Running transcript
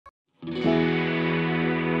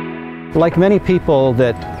Like many people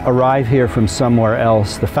that arrive here from somewhere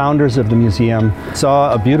else, the founders of the museum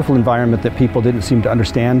saw a beautiful environment that people didn't seem to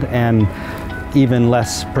understand and even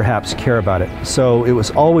less perhaps care about it. So it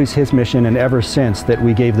was always his mission, and ever since, that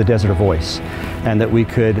we gave the desert a voice and that we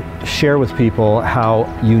could share with people how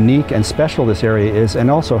unique and special this area is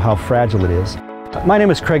and also how fragile it is. My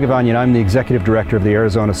name is Craig Avanian. I'm the Executive Director of the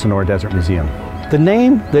Arizona Sonora Desert Museum. The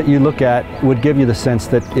name that you look at would give you the sense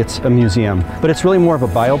that it's a museum, but it's really more of a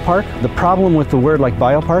biopark. The problem with the word like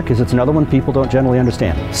biopark is it's another one people don't generally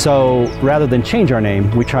understand. So rather than change our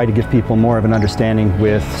name, we try to give people more of an understanding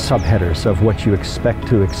with subheaders of what you expect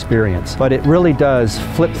to experience. But it really does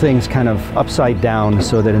flip things kind of upside down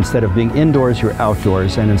so that instead of being indoors, you're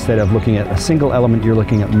outdoors, and instead of looking at a single element, you're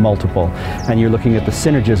looking at multiple, and you're looking at the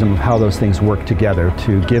synergism of how those things work together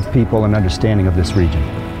to give people an understanding of this region.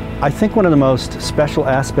 I think one of the most special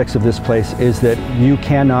aspects of this place is that you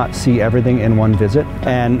cannot see everything in one visit.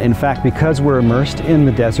 And in fact, because we're immersed in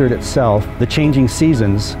the desert itself, the changing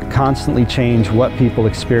seasons constantly change what people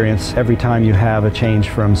experience every time you have a change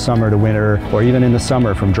from summer to winter, or even in the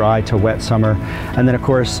summer from dry to wet summer. And then of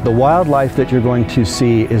course, the wildlife that you're going to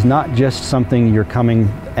see is not just something you're coming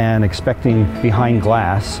and expecting behind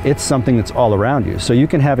glass. It's something that's all around you. So you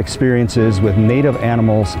can have experiences with native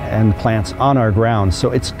animals and plants on our grounds.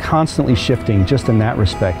 So it's constantly shifting just in that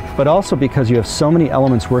respect. But also because you have so many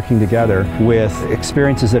elements working together with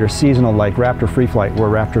experiences that are seasonal, like Raptor Free Flight, where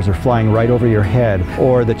raptors are flying right over your head,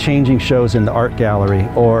 or the changing shows in the art gallery,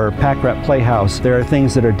 or Pack Rat Playhouse. There are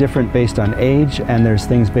things that are different based on age, and there's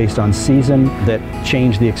things based on season that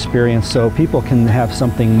change the experience. So people can have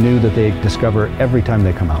something new that they discover every time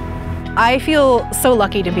they come out. I feel so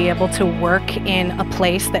lucky to be able to work in a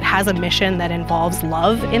place that has a mission that involves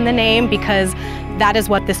love in the name, because that is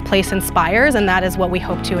what this place inspires, and that is what we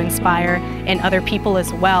hope to inspire in other people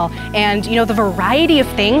as well. And you know, the variety of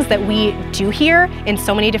things that we do here in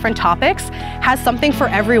so many different topics has something for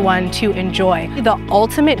everyone to enjoy. The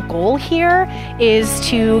ultimate goal here is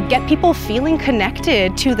to get people feeling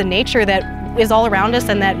connected to the nature that is all around us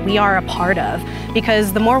and that we are a part of.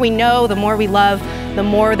 Because the more we know, the more we love, the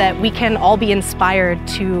more that we can all be inspired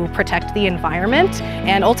to protect the environment.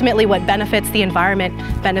 And ultimately what benefits the environment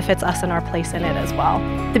benefits us and our place in it as well.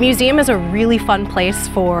 The museum is a really fun place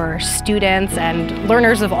for students and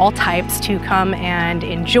learners of all types to come and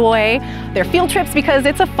enjoy their field trips, because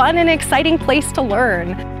it's a fun and exciting place to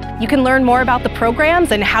learn. You can learn more about the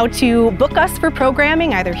programs and how to book us for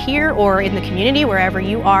programming either here or in the community, wherever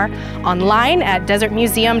you are, online at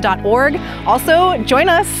desertmuseum.org. Also, join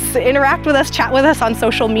us, interact with us, chat with us on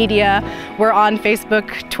social media. We're on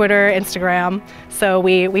Facebook, Twitter, Instagram, so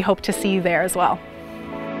we hope to see you there as well.